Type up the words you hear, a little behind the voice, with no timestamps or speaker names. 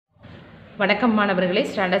வணக்கம் மாணவர்களே,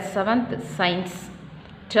 standard 7th science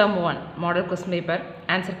term 1 model question paper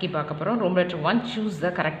answer key பார்க்க போகிறோம். room letter 1 choose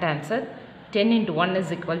the correct answer. 10 into 1 is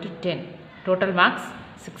equal to 10. Total marks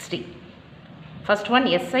 60. First one,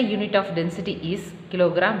 SI unit of density is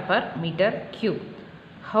kilogram per meter cube.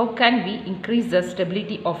 How can we increase the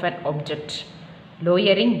stability of an object?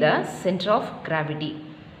 Lowering the center of gravity.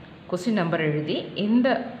 Question number எழுதி இந்த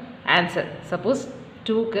answer suppose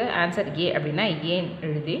 2க்கு answer A அப்படின்னா A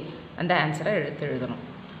எழுதி அந்த ஆன்சரை எழுதணும்.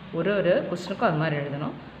 ஒரு கொஸ்டினுக்கும் அது மாதிரி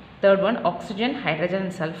எழுதணும். Third one, oxygen, hydrogen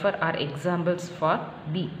and sulphur R examples for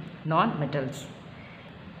B நான் metals.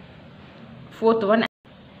 Fourth one,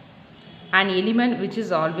 an element which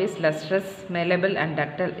is always lustrous, malleable and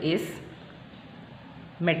ductile is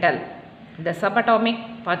metal. The subatomic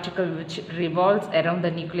particle which revolves around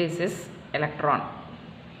the nucleus is electron.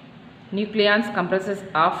 Nucleons comprises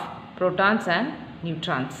of protons and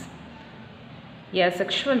neutrons. Yeah,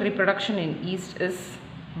 sexual reproduction in yeast is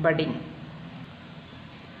budding.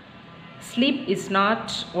 Sleep is not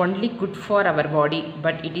only good for our body,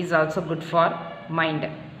 but it is also good for mind.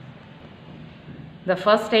 The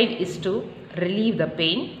first aid is to relieve the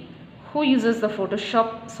pain. Who uses the Photoshop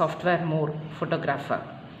software more? Photographer.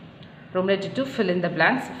 Room letter 2, fill in the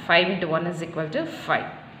blanks. 5 into 1 is equal to 5.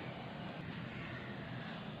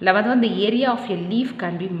 11th one, the area of a leaf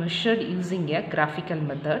can be measured using a graphical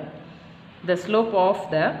method. The slope of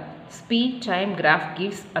the speed time graph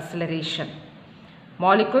gives acceleration.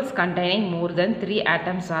 Molecules containing more than 3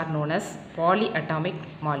 atoms are known as polyatomic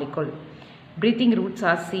molecule. Breathing roots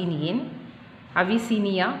are seen in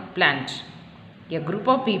Avicennia plant. A group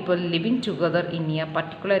of people living together in a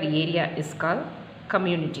particular area is called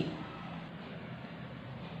community.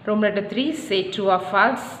 Room letter 3, say true or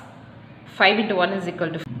false. 5 into 1 is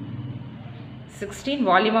equal to 16.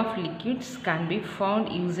 Volume of liquids can be found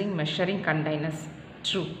using measuring containers.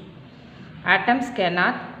 True. Atoms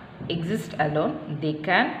cannot exist alone. They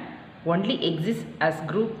can only exist as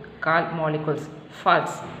group called molecules.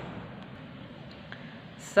 False.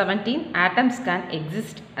 17. Atoms can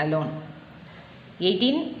exist alone.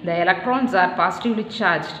 18. The electrons are positively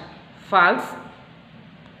charged. False.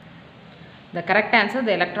 The correct answer,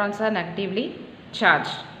 the electrons are negatively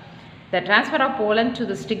charged. The transfer of pollen to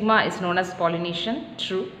the stigma is known as pollination.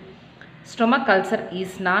 True. Stomach ulcer is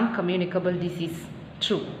non-communicable disease.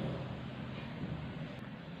 True.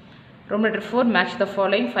 Room letter 4, match the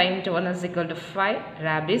following. 5 into 1 is equal to 5.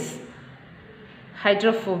 Rabies,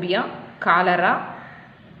 hydrophobia, cholera,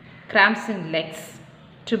 cramps in legs,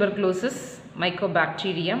 tuberculosis,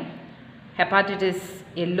 mycobacterium, hepatitis,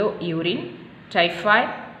 yellow urine, typhoid,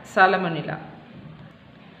 salmonella.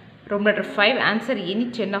 Room letter 5, answer any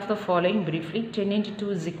 10 of the following briefly. 10 into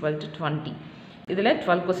 2 is equal to 20. இதில்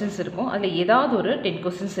 12 questions இருக்கும். அதில் ஏதாவது ஒரு 10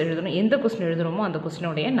 questions எழுதணும். எந்த question எழுதுகிறோமோ அந்த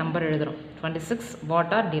கொஸ்டினுடைய number எழுதுகிறோம். 26,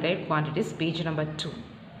 what are derived quantities, page number 2.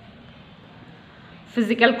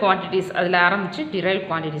 Physical quantities அதில் ஆரம்பித்து டிரைவ்ட்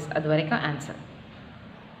குவான்டிட்டிஸ் அது வரைக்கும் answer.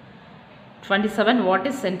 27, what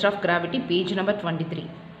is centre of gravity, page number 23.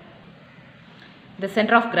 இந்த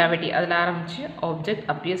சென்டர் ஆஃப் கிராவிட்டி அதில் ஆரம்பித்து ஆப்ஜெக்ட்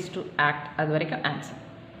அப்பியர்ஸ் டு ஆக்ட் அது வரைக்கும் answer.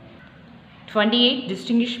 28,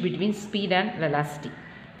 distinguish between speed and velocity.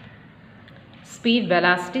 Speed,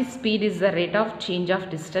 velocity. Speed is the rate of change of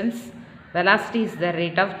distance. Velocity is the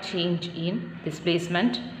rate of change in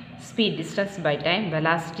displacement. Speed, distance by time.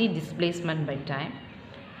 Velocity, displacement by time.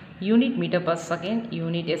 Unit, meter per second.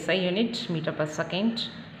 Unit, SI unit, meter per second.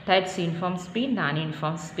 Types, uniform speed,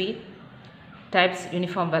 non-uniform speed. Types,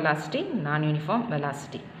 uniform velocity, non-uniform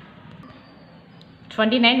velocity.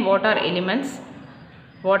 29, what are elements?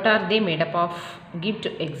 What are they made up of? Give 2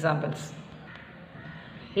 examples.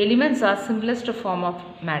 Elements are simplest form of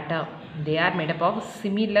matter. They are made up of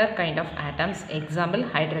similar kind of atoms. Example,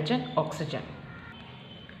 hydrogen, oxygen.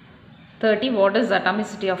 30, what is the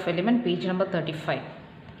atomicity of element? Page number 35.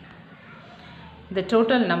 The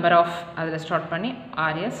total number of adula start panni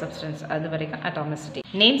area substance adu varaikkum atomicity.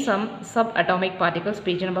 Name some subatomic particles.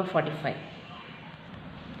 Page number 45.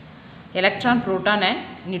 Electron, proton and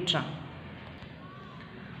neutron.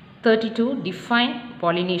 32, define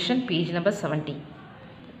pollination, page number 70.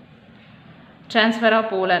 Transfer of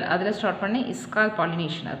pollen adula start panni is called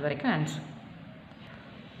pollination adu varaikkum answer.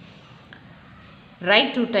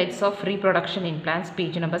 Write 2 types of reproduction in plants,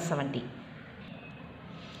 page number 70.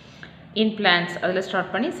 In plants adula start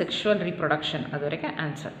panni sexual reproduction adu varaikkum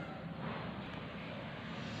answer.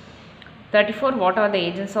 34, what are the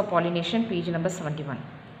agents of pollination, page number 71.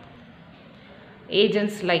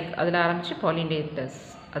 Agents like adula ஆரம்பிச்சு pollinators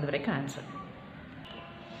அது வரைக்கும் answer.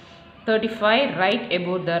 35, write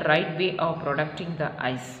about the right way of protecting the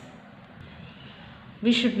eyes.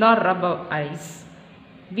 We should not rub our eyes.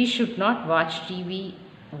 We should not watch TV,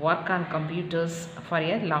 work on computers for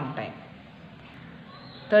a long time.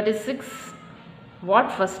 36. What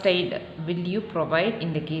first aid will you provide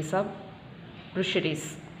in the case of bruises?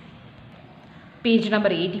 Page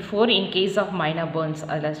number 84. In case of minor burns,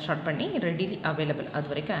 அதில் start பண்ணி readily available அது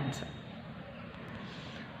வரைக்கும் answer.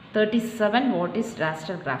 37. What is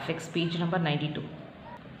raster graphics? Page number 92.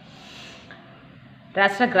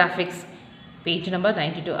 Raster graphics page number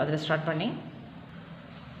 92 அதில் start பண்ணி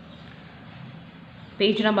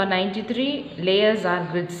page number 93. Layers are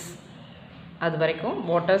grids அது வரைக்கும்.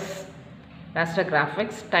 What is raster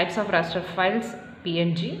graphics? Types of raster files: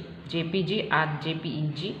 PNG, JPG or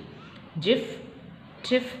JPEG, GIF,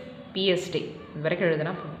 TIFF, PSD இது வரைக்கும்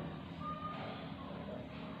எழுதுனா போதும்.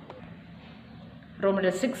 Roman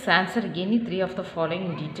 6. Answer any 3 of the following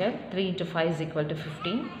in detail. 3 into 5 is equal to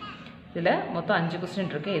 15. இதில் மொத்தம் 5 question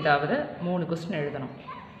இருக்குது. ஏதாவது 3 கொஸ்டின் எழுதணும்.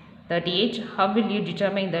 38. How will you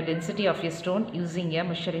determine the density of a stone using a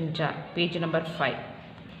measuring jar? Page number 5.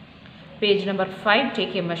 Page number 5.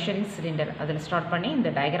 Take a measuring cylinder. அதில் start பண்ணி இந்த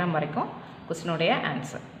diagram வரைக்கும் கொஸ்டினுடைய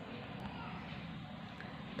answer.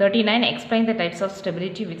 39. Explain the types of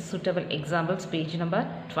stability with suitable examples. Page number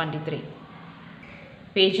 23.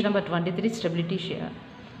 Page number 23.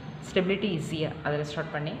 Stability is here. அதில்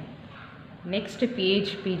start பண்ணி next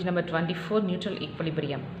page number 24. Neutral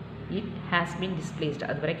equilibrium. It has been displaced.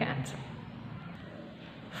 அது வரைக்கும் answer.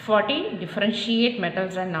 40. Differentiate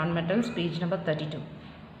metals and non-metals. Page number 32.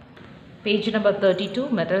 Page number 32.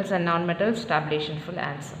 Metals and non-metals tabulation. Full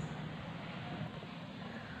answer.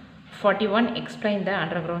 41. Explain the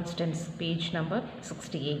underground stems. Page number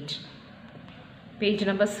 68. Page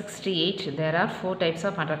number 68. There are 4 types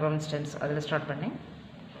of underground stems. அதில் start பண்ணி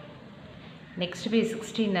next page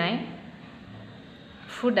 69.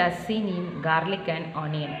 Food as seen in garlic and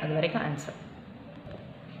onion. அது வரைக்கும் answer.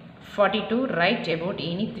 42. Write about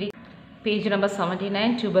any 3. Page number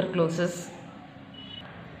 79. Tuberculosis.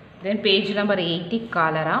 Then page number 80.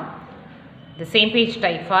 Cholera. The same page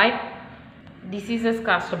typhoid. Diseases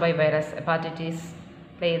caused by virus. Hepatitis.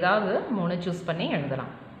 ஏதாவது 3 choose பண்ணி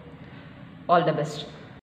எழுதலாம். All the best.